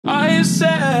you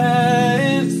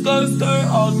say. Skirt, skirt,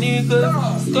 all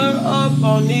niggas. Skirt up,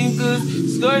 all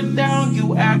niggas. Skirt down,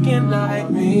 you acting like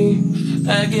me.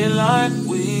 Acting like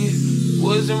we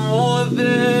wasn't more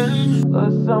than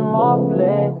a summer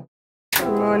fling.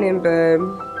 Good morning, babe.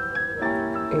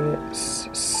 It's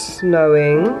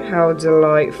snowing. How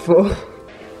delightful.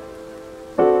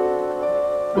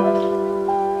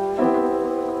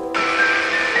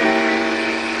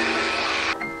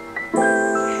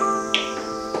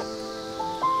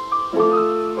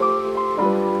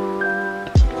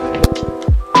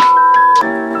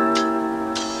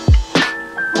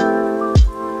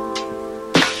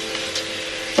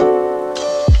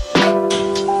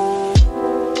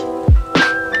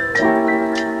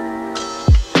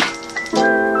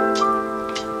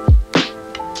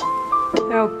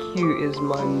 How cute is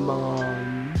my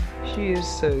mom? She is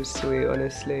so sweet,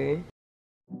 honestly.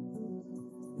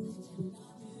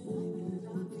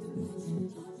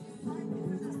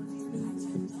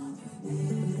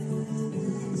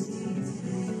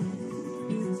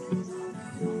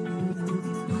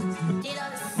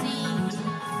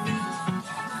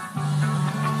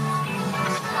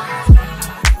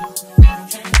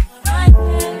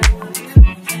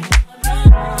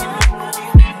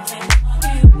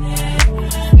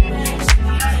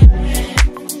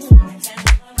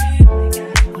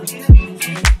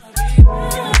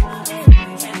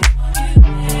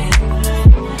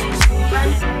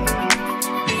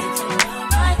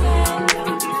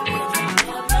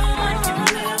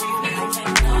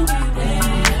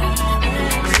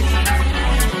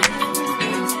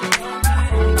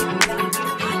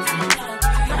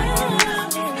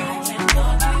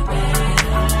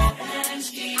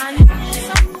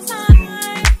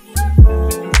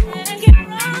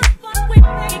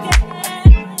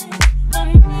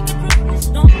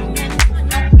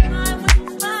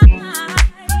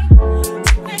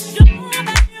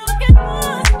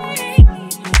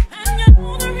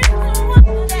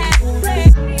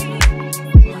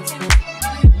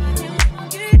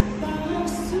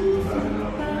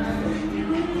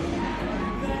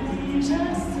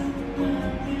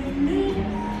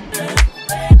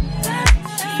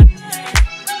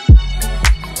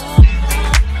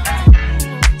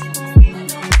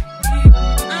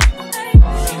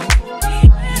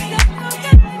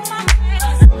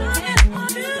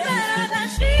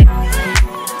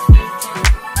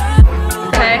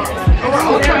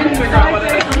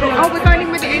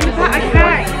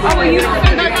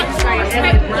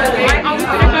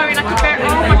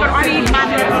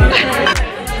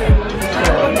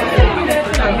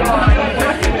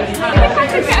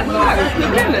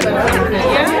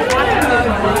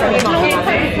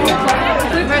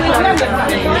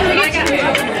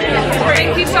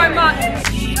 Thank you so much.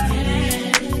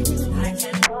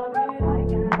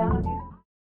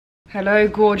 Hello,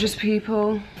 gorgeous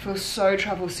people. I feel so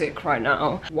travel sick right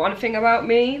now. One thing about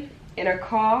me, in a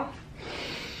car,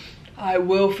 I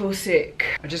will feel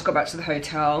sick. I just got back to the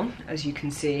hotel, as you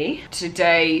can see.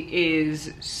 Today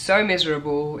is so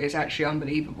miserable, it's actually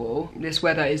unbelievable. This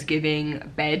weather is giving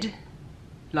bed.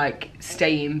 Like,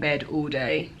 stay in bed all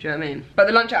day, do you know what I mean? But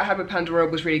the lunch I had with Pandora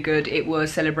was really good. It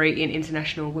was celebrating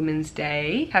International Women's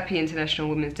Day. Happy International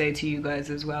Women's Day to you guys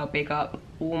as well. Big up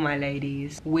all my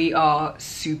ladies. We are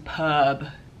superb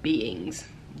beings.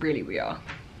 Really, we are.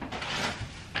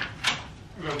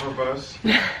 Reverse.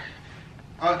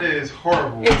 Out there is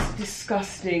horrible. It's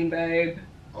disgusting, babe.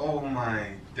 Oh my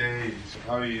days.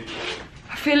 How are you?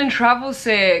 I'm feeling travel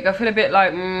sick. I feel a bit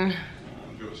like, Do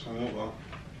you want some water?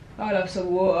 I'll have some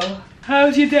water.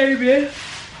 How's your day, babe?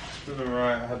 It's been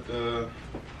alright. I had the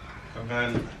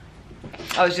event.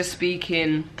 I was just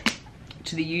speaking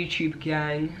to the YouTube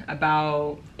gang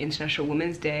about International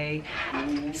Women's Day,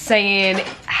 saying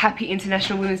happy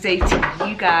International Women's Day to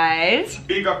you guys.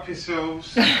 Big up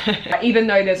yourselves. Even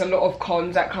though there's a lot of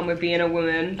cons that come with being a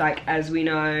woman, like, as we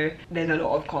know, there's a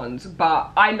lot of cons,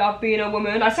 but I love being a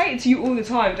woman. I say it to you all the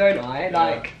time, don't I?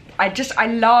 Like, I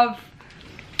love,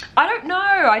 I don't know,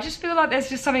 I just feel like there's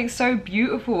just something so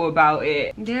beautiful about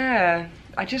it. Yeah,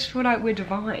 I just feel like we're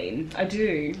divine. I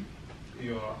do.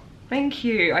 You are. Thank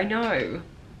you, I know.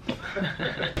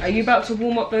 Are you about to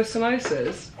warm up those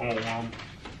samosas? Oh,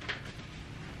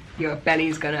 Your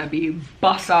belly's gonna be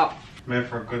bust up. made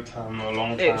for a good time, a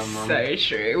long time. It's so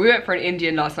true. We went for an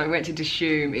Indian last night. We went to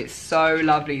Dishoom. It's so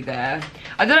lovely there.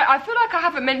 I don't know, I feel like I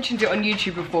haven't mentioned it on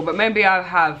YouTube before, but maybe I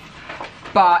have.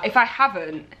 But if I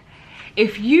haven't,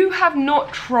 if you have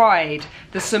not tried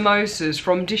the samosas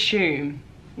from Dishoom,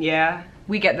 yeah,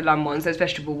 we get the lamb ones, there's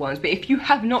vegetable ones. But if you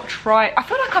have not tried, I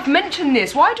feel like I've mentioned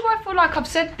this. Why do I feel like I've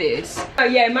said this? Oh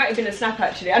yeah, it might have been a snap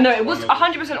actually. I know it was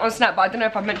 100% on Snap, but I don't know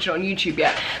if I've mentioned it on YouTube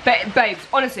yet. But babes,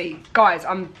 honestly, guys,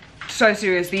 I'm so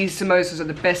serious. These samosas are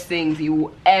the best things you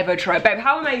will ever try. Babe,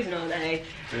 how amazing are they?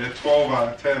 Yeah, 12 out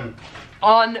of 10.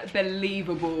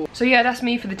 Unbelievable. So yeah, that's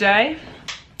me for the day.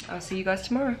 I'll see you guys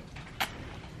tomorrow.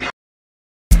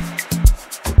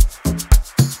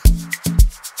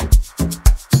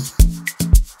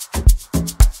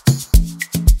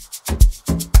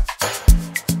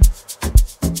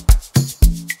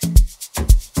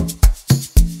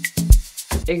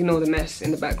 Ignore the mess in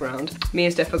the background. Me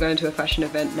and Steph are going to a fashion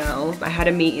event now. I had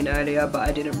a meeting earlier, but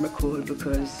I didn't record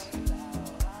because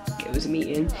it was a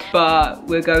meeting. But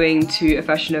we're going to a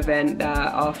fashion event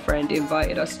that our friend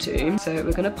invited us to. So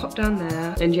we're gonna pop down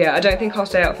there. And yeah, I don't think I'll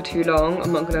stay out for too long.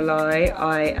 I'm not gonna lie,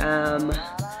 I am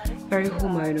very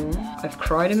hormonal. I've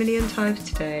cried a million times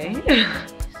today.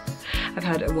 I've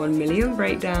had 1 million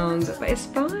breakdowns, but it's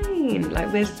fine.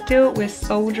 Like we're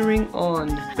soldiering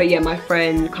on. But yeah, my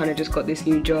friend kind of just got this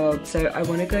new job, so I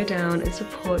want to go down and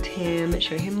support him,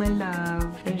 show him my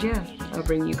love, and yeah, I'll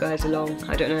bring you guys along.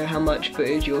 I don't know how much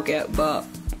footage you'll get, but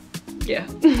yeah.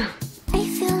 I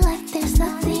feel like there's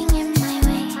nothing in my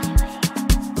way.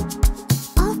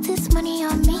 All this money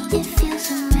on me, it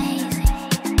feels amazing.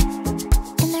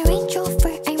 In the Range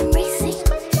Rover, I'm racing.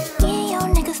 Me and your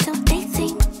niggas still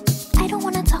dating. I don't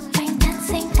wanna talk, I'm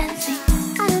dancing, dancing.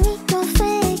 I don't need no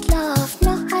fake love,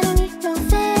 no, I don't need no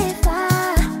favor.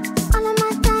 All of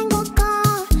my time will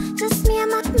gone, just me and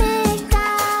my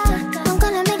makeup. I'm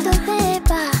gonna make the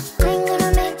paper, I'm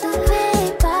gonna make the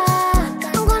paper.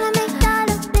 I'm gonna make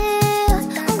dollar bills,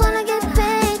 I'm gonna get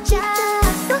paid,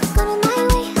 yeah. Look on my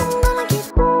way, I'm gonna get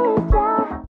paid,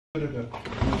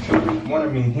 yeah. One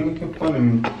of me, he making fun of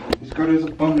me. This girl is a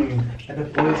bum of me. And the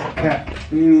boy's a cat.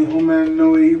 Me and old man know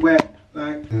where he wet.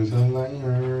 Like, there's a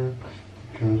liar.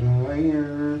 Girl's a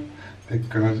liar. The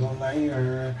girl's a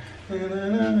liar. Na, na,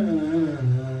 na, na, na,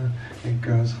 na. The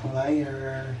girl's a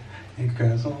liar. The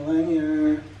girl's a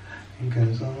liar. The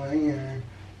girl's a liar.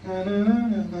 Na, na, na,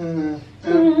 na,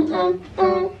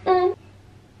 na.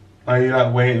 Are you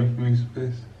like waiting for me to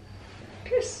piss?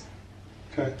 Piss.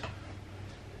 Okay.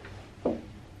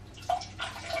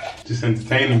 Just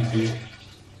entertaining to you.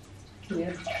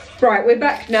 Yeah. Right, we're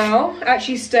back now.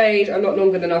 Actually stayed a lot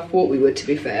longer than I thought we would, to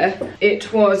be fair.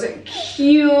 It was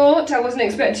cute. I wasn't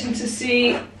expecting to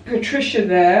see Patricia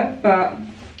there, but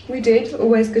we did.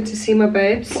 Always good to see my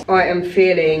babes. I am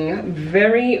feeling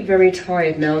very, very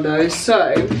tired now though.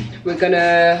 So we're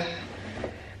gonna,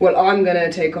 well, I'm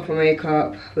gonna take off my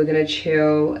makeup. We're gonna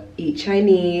chill, eat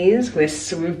Chinese.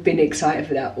 We've been excited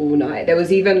for that all night. There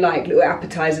was even like little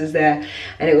appetizers there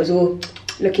and it was all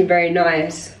looking very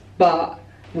nice, but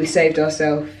we saved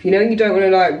ourselves. You know, you don't want to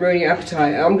like ruin your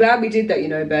appetite. I'm glad we did that, you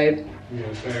know, babe.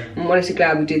 Yeah, same. I'm honestly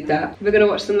glad we did that. We're gonna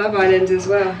watch some Love Island as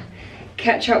well.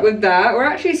 Catch up with that. We're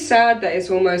actually sad that it's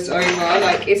almost over.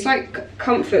 Like, it's like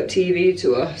comfort TV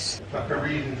to us. Like a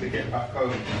reason to get back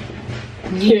home.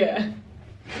 Yeah.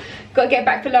 Gotta get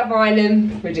back for Love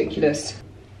Island. Ridiculous.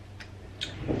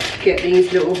 Get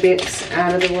these little bits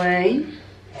out of the way.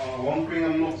 One thing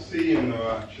I'm not seeing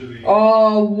though, actually.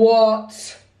 Oh,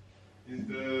 what? Is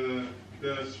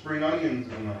the spring onions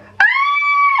and that.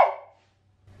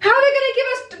 How are they gonna give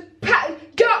us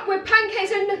duck with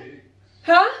pancakes and...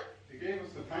 Huh? They gave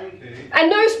us the pancake. And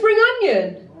no spring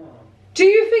onion? Oh. Do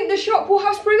you think the shop will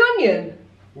have spring onion?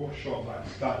 What shop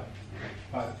like that?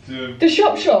 Like The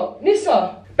shop,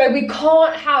 Nissa. But we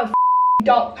can't have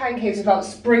dark pancakes without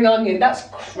spring onion. That's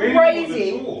crazy. Where did you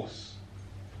put the sauce?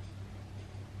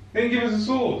 They didn't give us a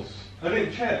sauce. I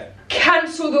didn't check.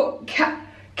 Cancel the...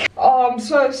 Oh, I'm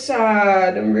so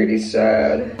sad. I'm really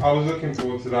sad. I was looking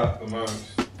forward to that the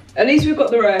most. At least we've got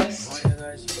the rest.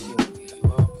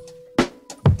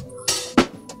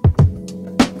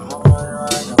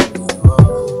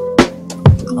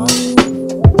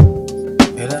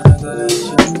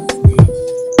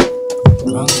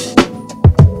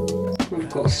 We've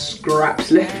got scraps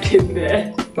left in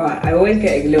there. But I always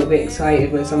get a little bit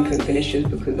excited when something finishes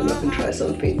because then I can try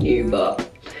something new, but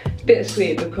it's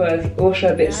bittersweet because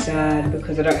also a bit sad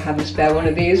because I don't have a spare one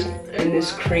of these. And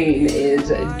this cream is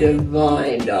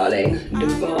divine, darling,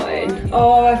 divine.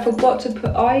 Oh, I forgot to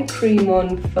put eye cream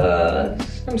on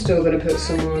first. I'm still gonna put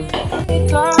some on.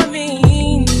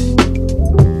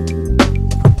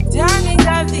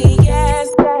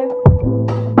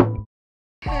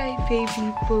 Hi,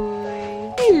 baby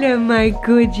boy. Hello, my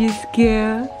gorgeous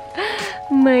girl.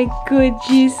 My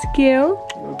gorgeous girl.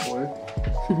 Good boy.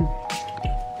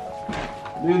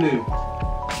 Lulu,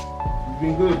 you've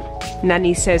been good.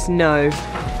 Nanny says no.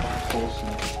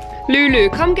 Lulu,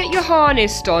 come get your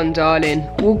harness on, darling.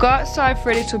 We'll go outside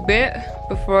for a little bit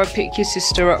before I pick your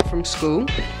sister up from school.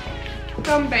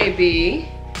 Come, baby.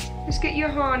 Let's get your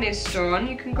harness on.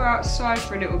 You can go outside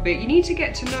for a little bit. You need to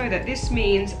get to know that this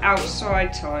means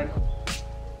outside time.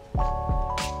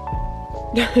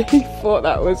 He thought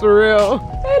that was real.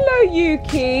 Hello,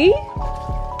 Yuki.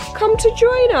 Come to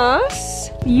join us.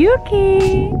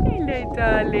 Yuki. Hello,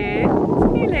 darling.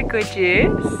 Hello,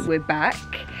 gorgeous. We're back.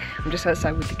 I'm just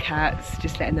outside with the cats,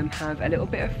 just letting them have a little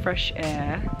bit of fresh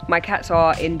air. My cats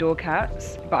are indoor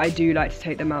cats, but I do like to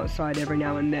take them outside every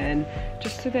now and then,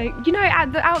 just so they, you know,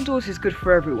 the outdoors is good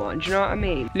for everyone, do you know what I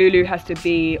mean? Lulu has to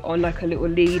be on like a little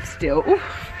lead still. Oof,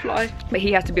 fly. But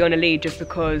he has to be on a lead just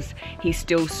because he's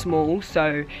still small,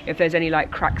 so if there's any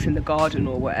like cracks in the garden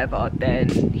or whatever, then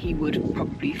he would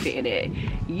probably fit in it.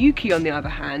 Yuki, on the other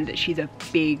hand, she's a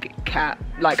big cat.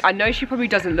 Like, I know she probably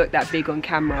doesn't look that big on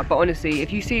camera, but honestly,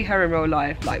 if you see her in real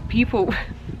life, like, people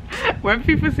when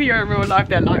people see her in real life,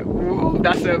 they're like, whoa,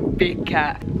 that's a big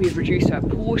cat. We've reduced her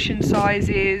portion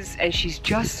sizes and she's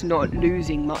just not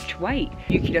losing much weight.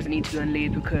 Yuki doesn't need to be on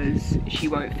lead because she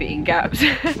won't fit in gaps.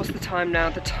 What's the time now?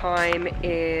 The time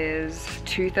is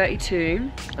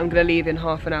 2:32. I'm gonna leave in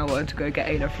half an hour to go get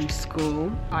Ayla from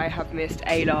school. I have missed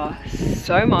Ayla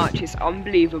so much, it's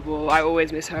unbelievable. I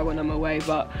always miss her when I'm away,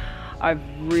 but I've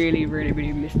really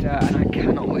missed her and I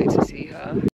cannot wait to see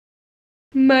her.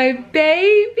 My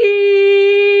baby!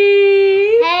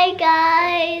 Hey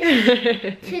guys!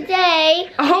 Today,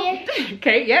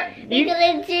 okay, yep. we're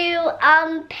gonna do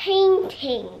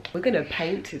painting. We're gonna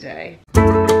paint today.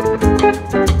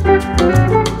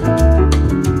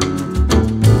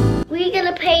 We're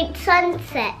gonna paint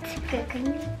sunset.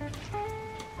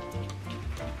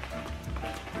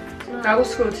 How was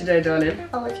school today, darling?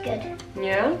 Oh, it's good.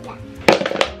 Yeah? Yeah.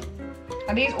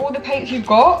 Are these all the paints you've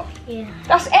got? Yeah.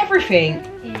 That's everything?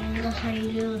 Yeah, that's how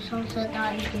you do the sunset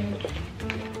that you do.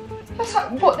 That's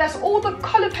like, what, that's all the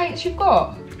colour paints you've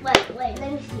got? Wait,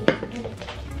 let me see.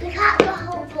 Look at the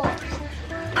whole box.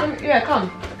 Yeah,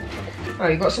 come. Oh,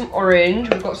 you've got some orange,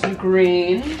 we've got some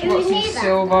green, we've got some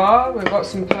silver, we've got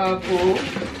some purple,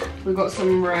 we've got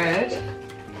some red,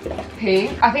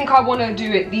 pink. I think I want to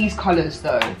do it these colours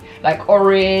though, like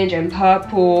orange and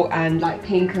purple and like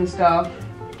pink and stuff.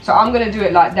 So I'm going to do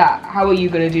it like that. How are you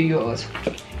going to do yours?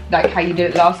 Like how you did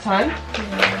it last time?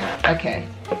 Yeah. Okay.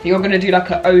 You're going to do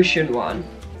like an ocean one.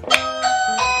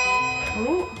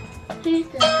 Ooh. Who's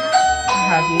that? I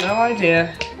have no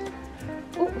idea.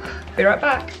 Ooh. Be right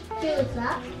back. Who is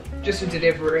that? Just a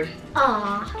delivery.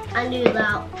 Ah, I knew that.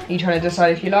 Are you trying to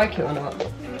decide if you like it or not?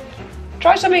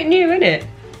 Try something new, innit?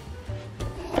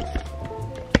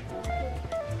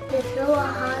 It's so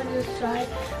hard to try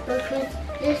because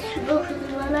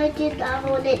when I did that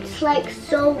one, it's like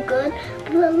so good,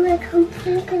 but like I'm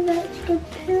thinking that's good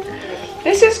too.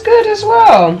 This is good as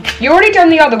well. You already done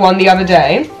the other one the other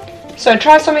day, so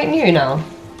try something new now.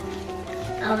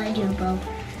 I want to do both.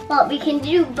 Well, we can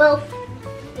do both.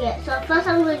 Yeah, so first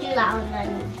I'm going to do that one,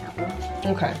 then that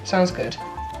one. Okay, sounds good.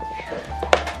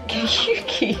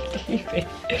 Yuki, leave it.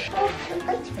 Oh,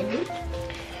 that's funny.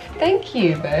 Thank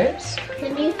you, babes.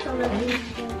 Can you tell me?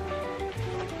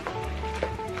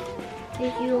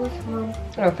 Yours, Mom.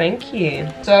 Oh, thank you.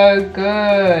 So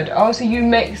good. Oh, so you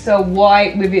mix the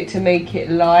white with it to make it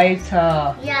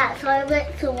lighter. Yeah, so I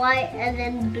went to white and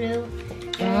then blue.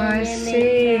 Oh, I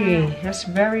see. That's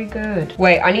very good.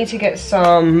 Wait, I need to get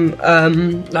some,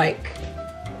 like,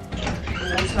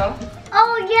 water.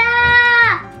 Oh,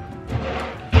 yeah!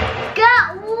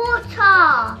 Get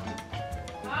water!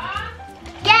 Huh?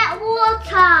 Get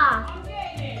water! I'm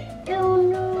getting it. Oh,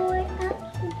 no, I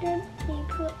accidentally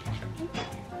put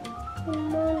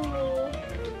Mommy.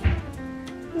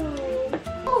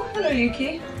 Oh, hello,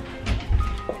 Yuki.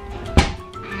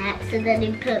 I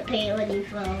accidentally put paint on your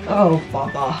phone. Oh,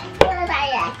 Baba. But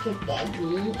I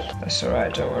accidentally. That's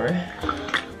alright, don't worry.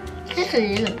 Just a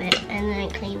little bit, and then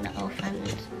clean it off, and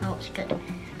it's good.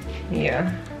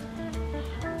 Yeah.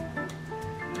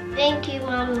 Thank you,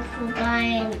 Mom, for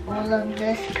buying all of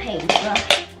this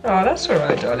paintbrush. Oh, that's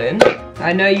alright, darling.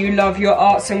 I know you love your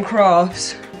arts and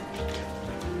crafts.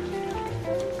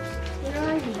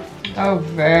 Oh,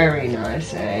 very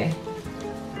nice, eh?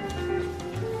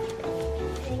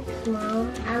 Thanks,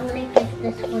 Mom. I'm going to give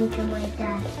this one to my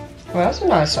dad. Well, that's a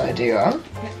nice idea.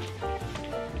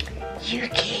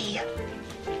 Yuki.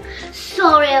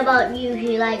 Sorry about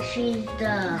Yuki, like she's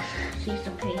the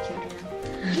painter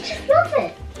girl. She just loves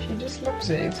it. She just loves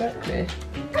it, exactly.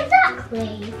 Like that.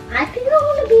 exactly. I think I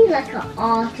want to be like an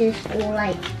artist or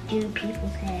like do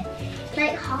people's hair.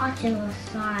 Like heart in a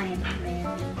sign,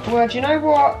 really. Well, do you know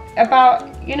what?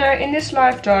 About, you know, in this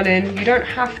life, darling, you don't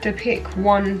have to pick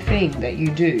one thing that you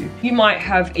do. You might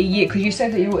have a year, because you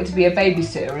said that you wanted to be a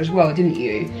babysitter as well, didn't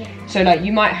you? Yeah. So like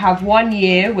you might have 1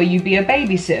 year where you be a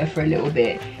babysitter for a little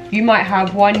bit. You might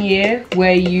have 1 year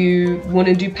where you want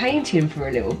to do painting for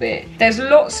a little bit. There's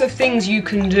lots of things you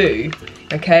can do,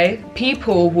 okay?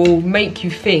 People will make you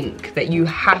think that you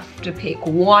have to pick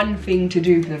one thing to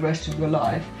do for the rest of your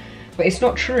life. But it's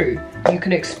not true. You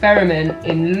can experiment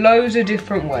in loads of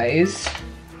different ways.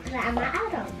 I'm an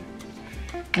adult.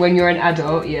 When you're an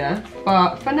adult, yeah.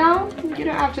 But for now, you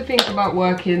don't have to think about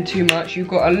working too much. You've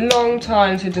got a long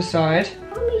time to decide.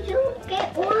 Mommy, don't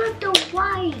get all of the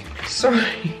white.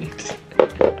 Sorry.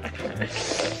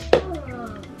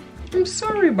 Oh, I'm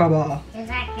sorry, Baba. it's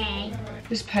okay.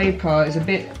 This paper is a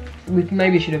bit... We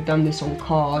maybe should have done this on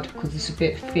card because it's a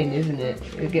bit thin, isn't it?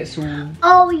 It gets all...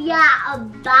 Oh yeah,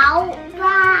 about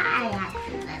that, I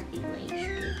accidentally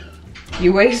wasted it.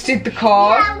 You wasted the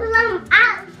card? Yeah, because I'm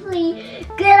actually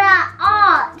good at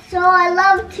art, so I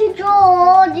love to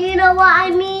draw. Do you know what I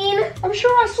mean? I'm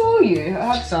sure I saw you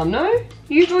have some, no?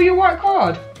 You draw your white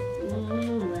card.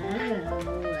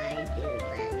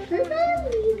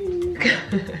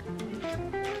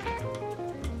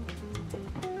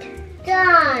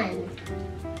 Done.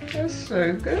 That's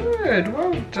so good.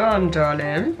 Well done,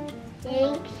 darling.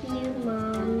 Thank you,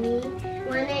 Mommy.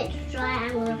 When it's dry,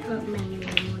 I'm gonna put my name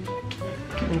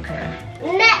on it. Okay.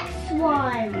 Next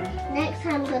one. Next,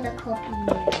 I'm gonna copy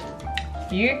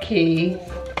you. Yuki.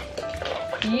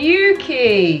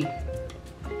 Yuki.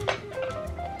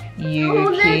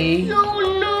 Oh, that's Yuki.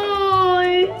 so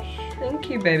nice. Thank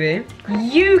you, baby.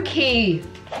 Yuki.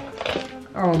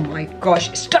 Oh my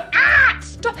gosh. Stop. Ah!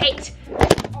 Stop it.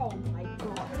 Oh my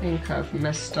god. I think I've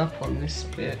messed up on this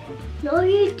bit. No,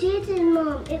 you didn't,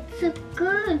 Mom. It's a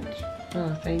good.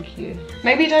 Oh, thank you.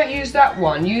 Maybe don't use that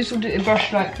one. Use a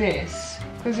brush like this.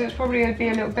 Because it's probably going to be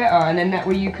a little better. And then that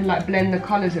way you can like blend the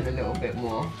colours in a little bit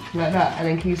more. Like that. And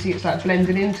then can you see it's like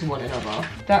blended into one another?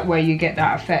 That way you get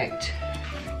that effect.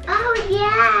 Oh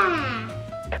yeah.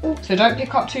 So don't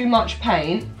pick up too much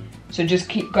paint. So just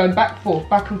keep going back and forth,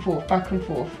 back and forth, back and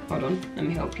forth. Hold on, let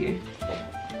me help you.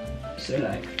 So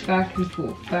like back and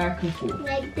forth, back and forth.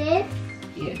 Like this?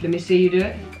 Yeah, let me see you do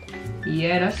it.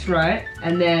 Yeah, that's right.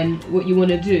 And then what you want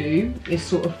to do is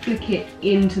sort of flick it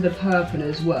into the purple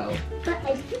as well. But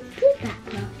I just did that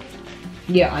though.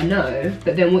 Yeah, I know.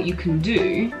 But then what you can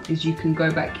do is you can go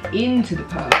back into the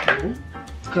purple,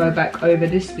 go back over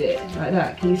this bit, like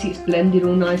that. Can you see it's blended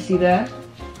all nicely there?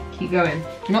 Keep going.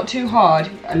 Not too hard,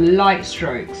 light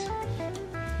strokes.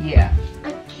 Yeah.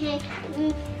 Okay.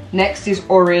 Next is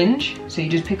orange. So you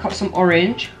just pick up some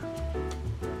orange.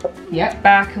 Yep,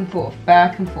 back and forth,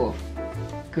 back and forth.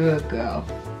 Good girl.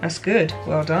 That's good.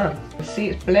 Well done. See,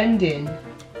 it's blending.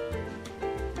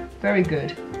 Very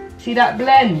good. See that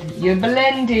blend? You're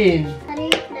blending. How do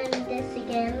you blend this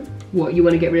again? What, you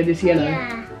want to get rid of this yellow?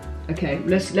 Yeah. Okay,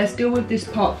 let's deal with this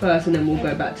part first and then we'll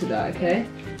go back to that, okay?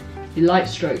 Light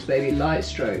strokes, baby, light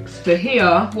strokes. So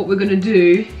here, what we're gonna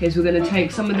do is we're gonna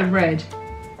take some of the red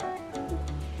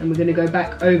and we're gonna go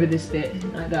back over this bit,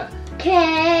 like that.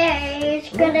 Okay, it's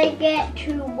gonna get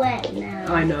too wet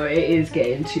now. I know, it is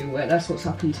getting too wet. That's what's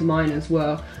happened to mine as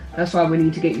well. That's why we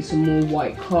need to get you some more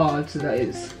white cards so that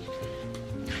it's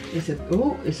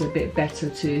a bit better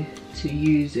to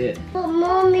use it. But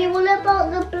Mommy, what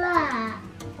about the black?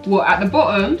 What, at the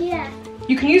bottom? Yeah.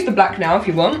 You can use the black now if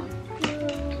you want.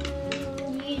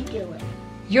 You do it.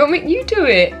 You do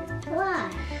it. Why?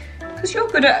 Because you're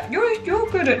good at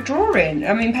drawing.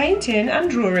 I mean painting and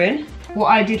drawing. What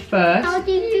I did first. How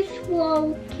did you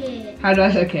swallow it? How do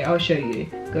I? Okay, I'll show you.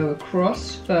 Go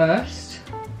across first.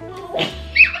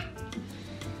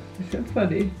 Is that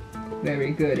funny?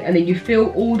 Very good. And then you fill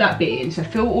all that bit in. So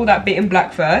fill all that bit in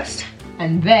black first.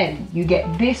 And then you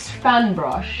get this fan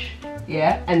brush.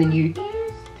 Yeah? And then you...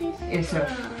 It's a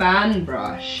fan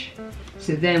brush.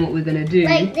 So then what we're going to do...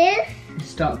 Like this? Is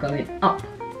start going up.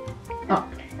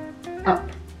 Up. Up.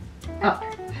 Up.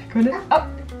 Going up.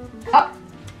 Up.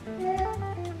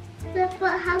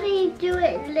 But how do you do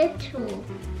it little?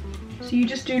 So you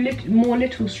just do more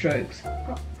little strokes.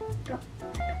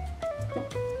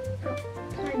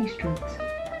 Tiny strokes.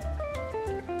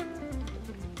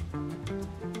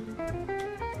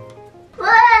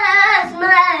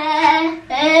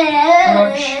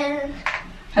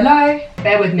 Hello?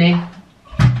 Bear with me.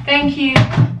 Thank you.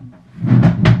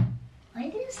 Why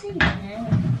did you say that?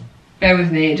 Bear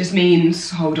with me, it just means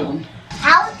hold on.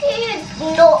 How do you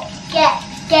not get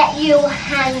get your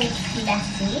hands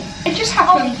messy. It just Oh,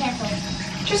 happens. be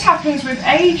careful. Just happens with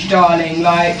age, darling.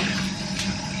 Like,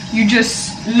 you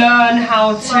just learn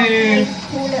how to.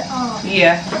 Pull it up.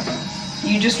 Yeah.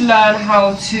 You just learn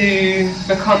how to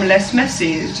become less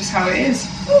messy. It's just how it is.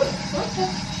 Ooh, okay.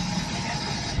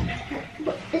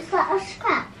 Is that a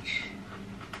scratch?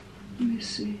 Let me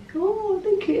see. Oh, I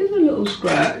think it is a little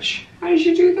scratch. How did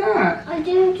you do that? I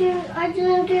didn't do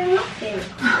nothing.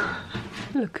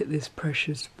 Look at this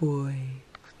precious boy.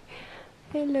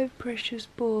 Hello, precious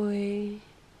boy.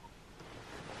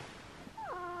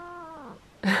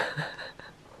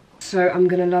 So I'm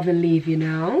gonna love and leave you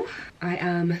now. I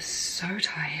am so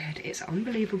tired, it's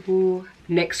unbelievable.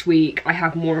 Next week I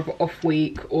have more of an off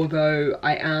week, although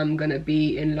I am gonna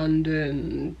be in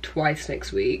London twice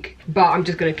next week. But I'm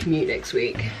just gonna commute next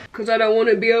week because I don't want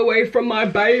to be away from my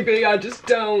baby, I just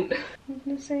don't. I'm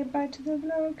gonna say bye to the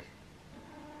vlog.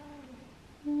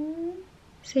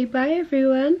 Say bye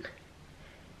everyone.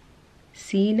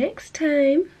 See you next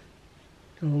time.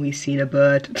 Oh, we've seen a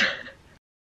bird.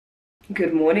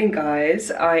 Good morning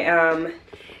guys, I am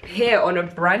here on a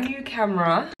brand new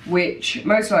camera, which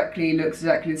most likely looks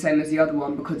exactly the same as the other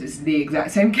one because it's the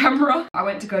exact same camera. I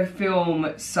went to go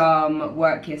film some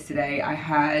work yesterday. I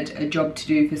had a job to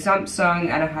do for Samsung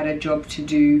and I had a job to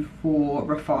do for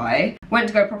Refi. Went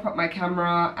to go prop up my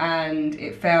camera and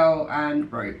it fell and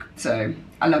broke, so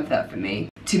I love that for me.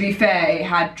 To be fair, it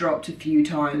had dropped a few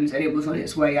times and it was on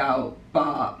its way out,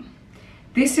 but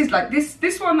this is like,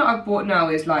 this one that I've bought now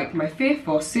is like my 5th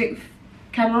or 6th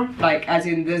camera, like as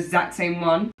in the exact same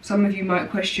one. Some of you might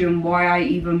question why I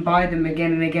even buy them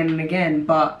again and again and again,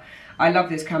 but I love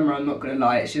this camera, I'm not gonna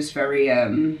lie. It's just very,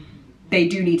 they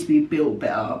do need to be built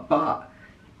better, but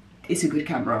it's a good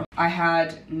camera. I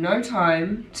had no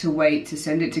time to wait to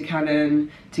send it to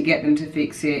Canon to get them to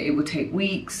fix it. It would take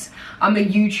weeks. I'm a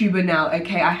YouTuber now,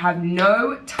 okay? I have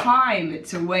no time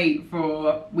to wait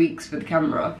for weeks for the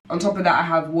camera. On top of that, I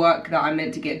have work that I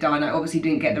meant to get done. I obviously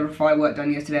didn't get the Refi work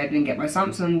done yesterday. I didn't get my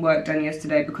Samsung work done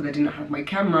yesterday because I didn't have my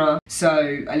camera.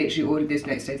 So I literally ordered this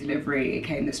next day delivery. It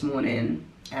came this morning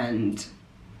and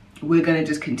we're gonna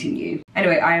just continue.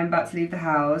 Anyway, I am about to leave the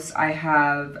house. I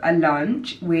have a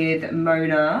lunch with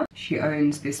Mona. She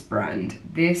owns this brand.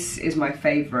 This is my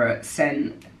favorite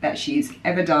scent that she's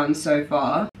ever done so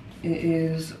far. It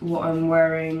is what I'm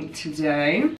wearing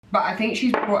today. But I think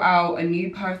she's brought out a new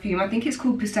perfume. I think it's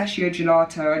called Pistachio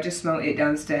Gelato. I just smelled it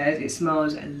downstairs. It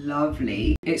smells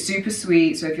lovely. It's super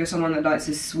sweet, so if you're someone that likes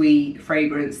a sweet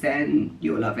fragrance, then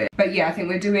you'll love it. But yeah, I think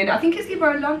we're doing, I think it's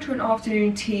either a lunch or an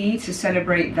afternoon tea to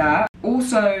celebrate that.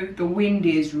 Also, the wind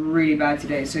is really bad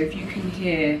today, so if you can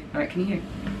hear, like, can you hear?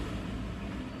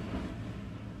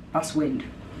 That's wind.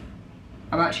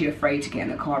 I'm actually afraid to get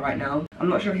in a car right now. I'm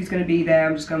not sure if he's gonna be there.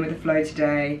 I'm just going with the flow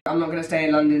today. I'm not gonna stay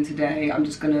in London today. I'm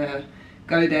just gonna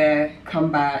go there,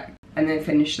 come back, and then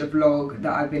finish the vlog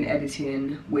that I've been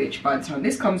editing, which by the time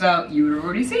this comes out, you would have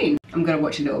already seen. I'm gonna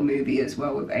watch a little movie as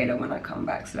well with Ayla when I come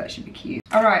back, so that should be cute.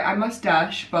 All right, I must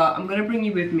dash, but I'm gonna bring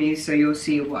you with me so you'll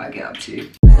see what I get up to.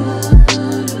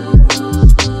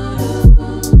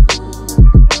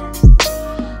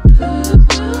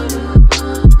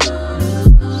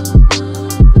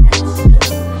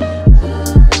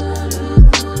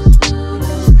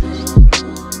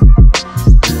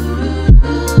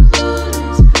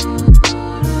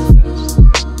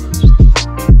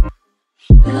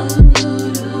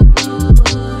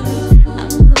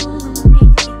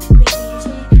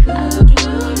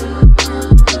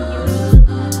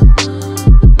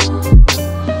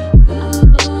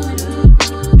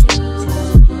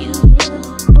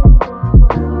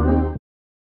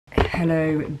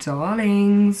 Hello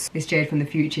darlings, it's Jade from the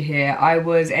future here. I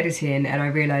was editing and I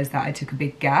realised that I took a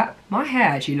big gap. My hair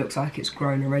actually looks like it's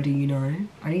grown already, you know.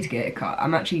 I need to get it cut.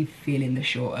 I'm actually feeling the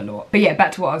short a lot. But yeah,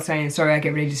 back to what I was saying. Sorry, I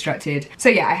get really distracted. So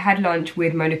yeah, I had lunch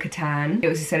with Monica Tan. It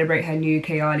was to celebrate her new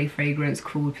Kayali fragrance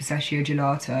called Pistachio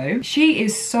Gelato. She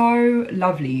is so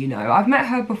lovely, you know. I've met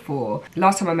her before.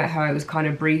 Last time I met her, it was kind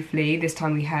of briefly. This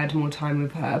time we had more time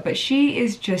with her. But she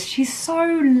is just, she's so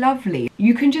lovely.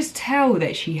 You can just tell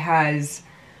that she has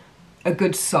a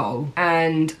good soul,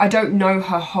 and I don't know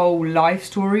her whole life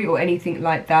story or anything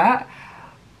like that,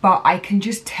 but I can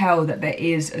just tell that there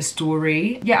is a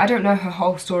story. Yeah, I don't know her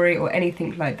whole story or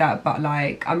anything like that, but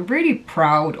like, I'm really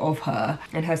proud of her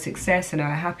and her success and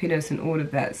her happiness and all of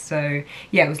that. So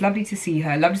yeah, it was lovely to see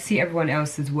her. Love to see everyone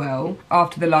else as well.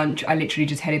 After the lunch, I literally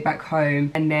just headed back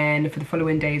home, and then for the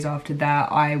following days after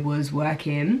that, I was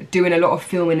working, doing a lot of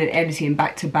filming and editing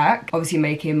back to back. Obviously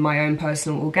making my own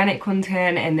personal organic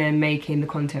content, and then making the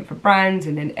content for brands,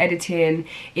 and then editing.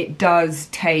 It does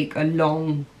take a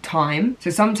long time. So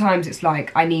sometimes it's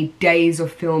like I need days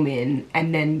of filming,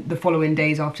 and then the following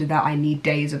days after that I need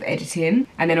days of editing,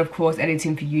 and then of course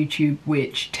editing for YouTube,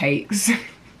 which takes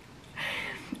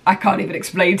I can't even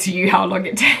explain to you how long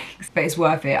it takes, but it's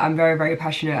worth it. I'm very, very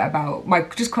passionate about my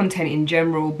just content in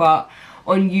general, but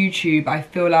on YouTube I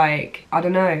feel like, I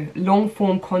don't know, long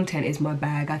form content is my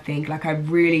bag. I think like I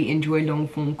really enjoy long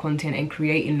form content and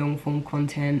creating long form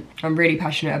content. I'm really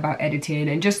passionate about editing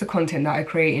and just the content that I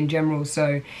create in general,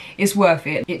 so it's worth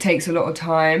it. It takes a lot of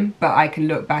time, but I can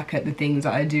look back at the things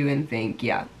that I do and think,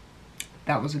 yeah,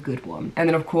 that was a good one. And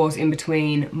then of course in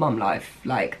between, mum life,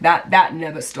 like that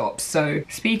never stops. So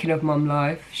speaking of mum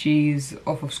life, she's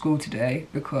off of school today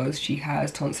because she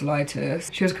has tonsillitis.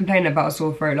 She was complaining about a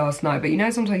sore throat last night, but you know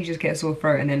sometimes you just get a sore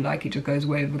throat and then like it just goes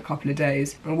away within a couple of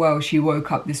days. And well, she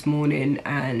woke up this morning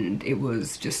and it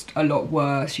was just a lot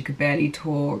worse. She could barely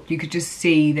talk. You could just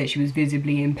see that she was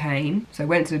visibly in pain. So I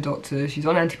went to the doctor. She's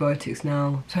on antibiotics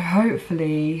now, so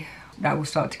hopefully that will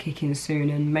start to kick in soon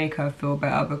and make her feel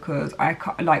better, because I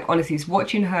can't, like, honestly,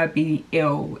 watching her be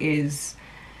ill is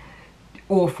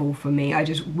awful for me. I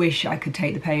just wish I could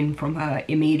take the pain from her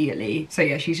immediately. So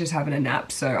yeah, she's just having a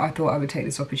nap, so I thought I would take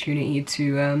this opportunity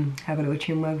to have a little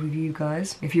chin wag with you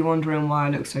guys. If you're wondering why I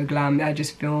look so glam, I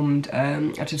just filmed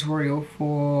a tutorial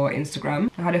for Instagram.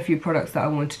 I had a few products that I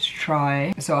wanted to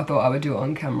try, so I thought I would do it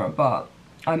on camera, but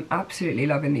I'm absolutely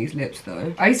loving these lips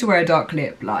though. I used to wear a dark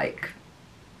lip like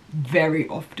very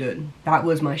often. That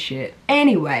was my shit.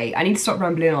 Anyway, I need to stop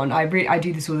rambling on. I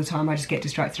do this all the time. I just get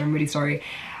distracted. I'm really sorry.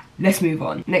 Let's move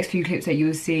on. Next few clips that you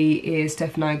will see is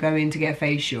Steph and I going to get a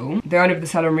facial. The owner of the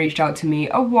salon reached out to me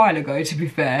a while ago, to be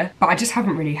fair, but I just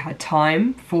haven't really had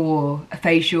time for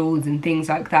facials and things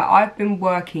like that. I've been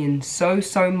working so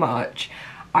much.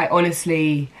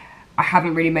 I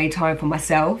haven't really made time for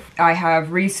myself. I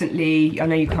have recently, I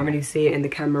know you can't really see it in the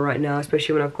camera right now,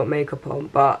 especially when I've got makeup on,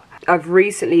 but I've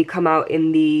recently come out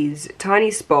in these tiny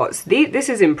spots. This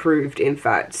has improved, in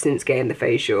fact, since getting the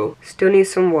facial. Still needs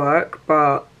some work,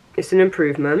 but it's an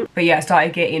improvement. But yeah, I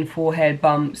started getting forehead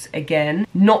bumps again.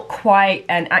 Not quite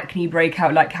an acne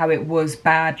breakout like how it was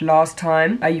bad last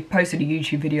time. I posted a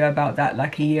YouTube video about that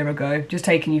like a year ago, just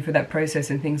taking you through that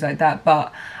process and things like that,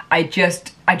 but I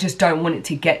just don't want it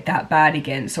to get that bad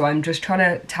again, so I'm just trying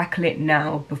to tackle it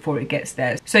now before it gets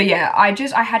there. So yeah,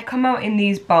 I had come out in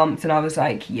these bumps and I was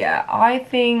like, yeah, I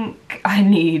think I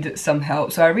need some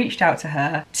help. So I reached out to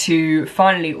her to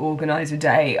finally organise a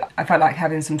day. I felt like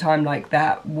having some time like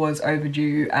that was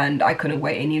overdue and I couldn't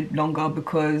wait any longer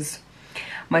because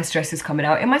my stress is coming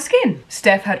out in my skin.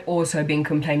 Steph had also been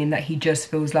complaining that he just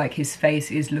feels like his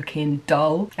face is looking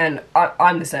dull, and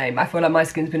I'm the same. I feel like my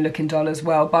skin's been looking dull as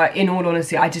well, but in all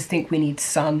honesty, I just think we need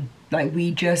sun. Like,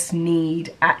 we just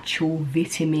need actual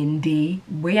vitamin D.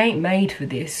 We ain't made for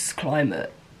this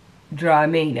climate, do you know what I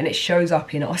mean? And it shows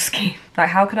up in our skin.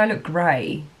 Like, how can I look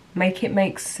grey? Make it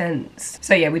make sense.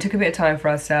 So yeah, we took a bit of time for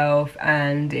ourselves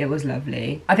and it was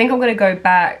lovely. I think I'm gonna go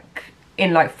back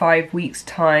in like 5 weeks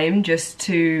time just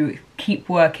to keep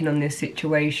working on this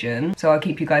situation, so I'll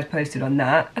keep you guys posted on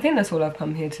that. I think that's all I've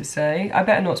come here to say. I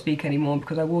better not speak anymore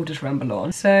because I will just ramble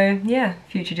on. So yeah,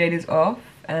 Future Jade is off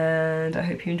and I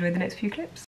hope you enjoy the next few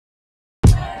clips.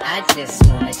 I just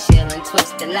wanna chill and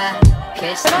twist the lie.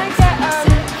 Can I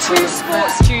get 2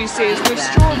 sports juices with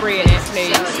strawberry in it,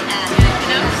 please?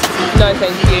 No,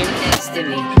 thank you. Next to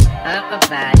me, I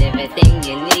provide everything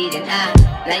you need, and I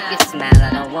like your smile. I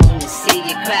don't wanna see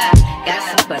you cry. Got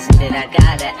some questions that I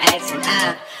gotta ask, and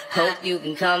I hope you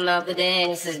can come up with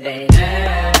answers, baby.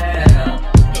 Girl,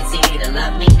 it's easy to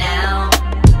love me now.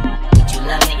 Would you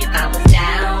love me if I was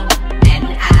down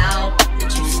and out?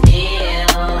 Would you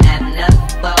still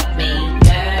have love for me,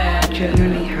 girl?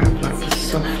 Generally have like the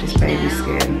softest baby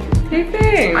skin. You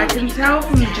think? I can tell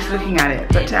from just looking at it,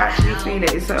 but to actually feel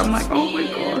it is so, I'm like, oh my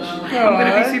gosh. I'm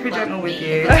gonna be super gentle with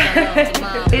you.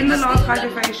 In the last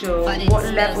hydrofacial, what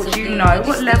level do you know?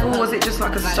 What level was it? Just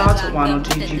like a starter one, or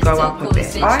did you go up a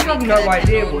bit? I have no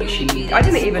idea what I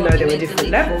didn't even know there were different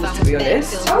levels, to be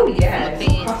honest. Oh yeah, it's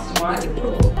all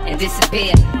customizable. And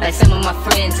disappear like some of my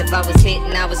friends. If I was hit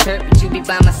and I was hurt, would you be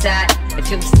by my side?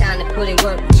 If it was time to put in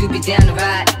work, would you be down to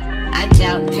ride? I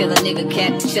doubt, peel a nigga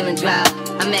cap, chillin' drive.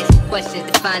 I'm asking questions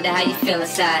to find out how you feel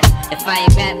inside. If I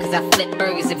ain't rap cause I flip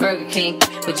burgers at Burger King,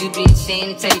 would you be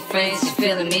ashamed to tell your friends you're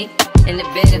feeling me? In the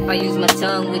bed, if I use my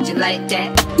tongue, would you like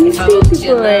that? If I wrote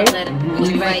you a love letter,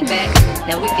 would you write back?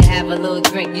 Now we can have a little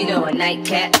drink, you know, a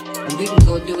nightcap, and we can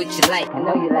go do what you like. I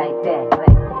know you like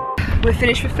that. We're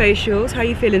finished with facials. How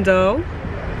you feeling, doll?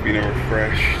 Feeling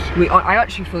refreshed. I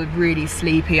actually feel really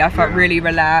sleepy. I felt really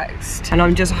relaxed, and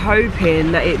I'm just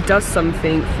hoping that it does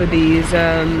something for these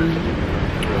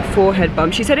forehead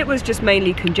bump. She said it was just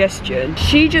mainly congestion.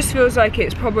 She just feels like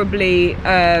it's probably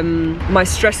my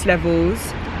stress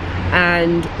levels,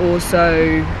 and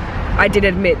also I did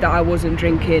admit that I wasn't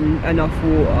drinking enough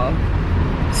water,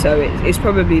 so it's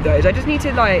probably those. I just need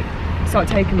to like start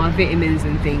taking my vitamins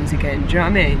and things again, do you know what I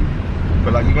mean?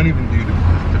 But like, you won't even do the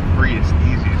freest,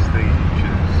 easiest thing, which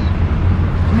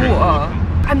is water.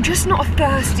 I'm just not a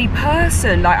thirsty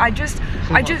person. Like I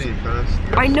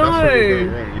know.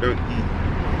 You don't eat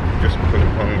just because of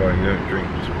hunger. You don't drink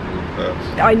just because of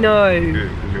thirst. I know. You do it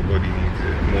because your body needs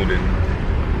it more than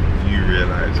you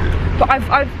realise it. But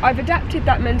I've adapted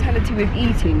that mentality with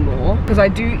eating more, because I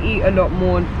do eat a lot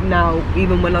more now,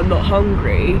 even when I'm not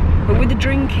hungry. But with the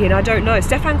drinking, I don't know.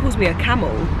 Stefan calls me a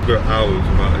camel. Go hours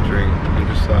without a drink. I'm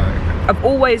just like, I've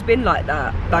always been like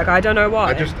that. Like, I don't know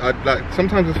why. I like,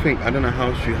 sometimes I think, I don't know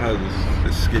how she has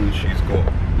the skin she's got.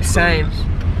 Same.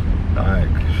 Like,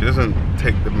 she doesn't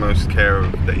take the most care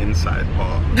of the inside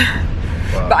part.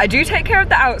 But I do take care of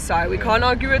the outside. We can't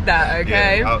argue with that,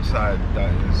 okay? Yeah, outside,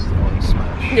 that is on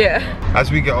smash. Yeah.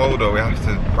 As we get older, we have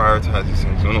to prioritise these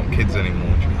things. We're not kids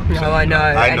anymore. No, I know.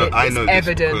 I know this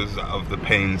evident. because of the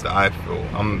pains that I feel.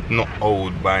 I'm not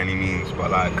old by any means,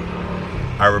 but like,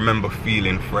 I remember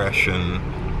feeling fresh and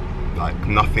like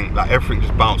nothing, like everything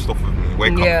just bounced off of me.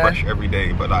 Wake up fresh every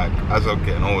day, but like as I'm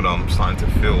getting older, I'm starting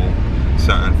to feel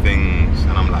certain things,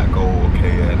 and I'm like, oh,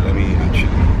 okay, yeah, let me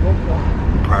actually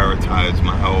prioritize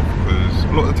my health, because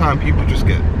a lot of the time people just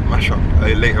get mashed up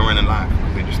later on in life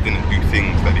because they just didn't do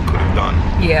things that they could have done.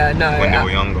 Yeah, no, when they were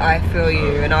younger. I feel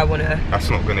you, and I wanna. That's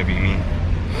not gonna be me.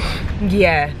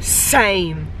 Yeah,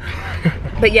 same.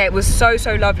 But yeah, it was so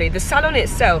lovely. The salon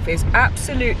itself is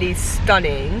absolutely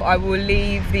stunning. I will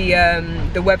leave the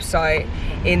website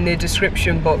in the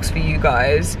description box for you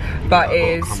guys. But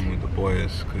I've got to come with the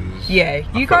boys, because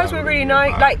you guys were really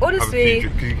nice. Like honestly, you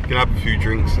can have a few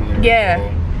drinks in there.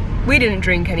 Yeah, we didn't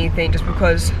drink anything just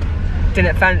because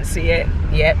didn't fancy it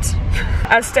yet.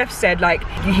 As Steph said, like,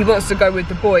 he wants to go with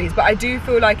the boys, but I do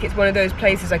feel like it's one of those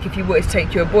places, like if you wanted to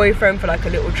take your boyfriend for like a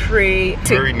little treat.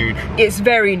 Very neutral. It's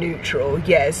very neutral,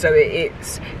 yeah, so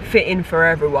it's fitting for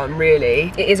everyone,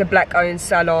 really. It is a black owned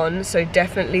salon, so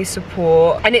definitely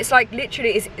support. And it's like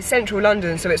literally, it's central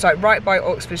London, so it's like right by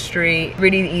Oxford Street,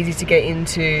 really easy to get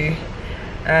into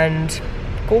and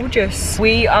gorgeous.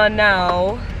 We are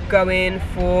now going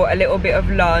for a little bit of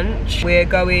lunch. We're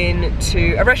going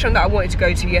to a restaurant that I wanted to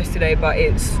go to yesterday, but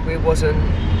it was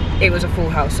a full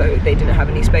house, so they didn't have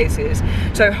any spaces.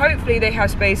 So hopefully they have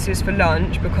spaces for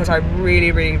lunch, because I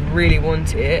really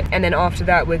want it. And then after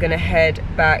that we're gonna head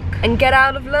back and get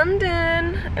out of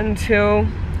London until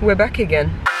we're back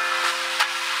again.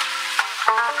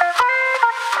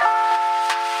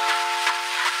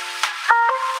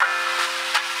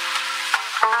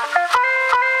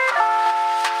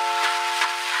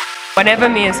 Whenever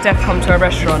me and Steph come to a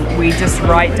restaurant, we just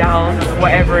write down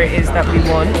whatever it is that we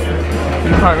want.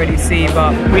 You can't really see,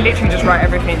 but we literally just write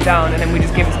everything down and then we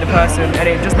just give it to the person, and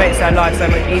it just makes their life so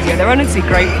much easier. They're honestly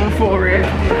grateful for it.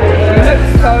 You look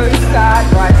so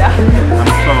sad right now.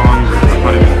 I'm so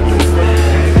hungry.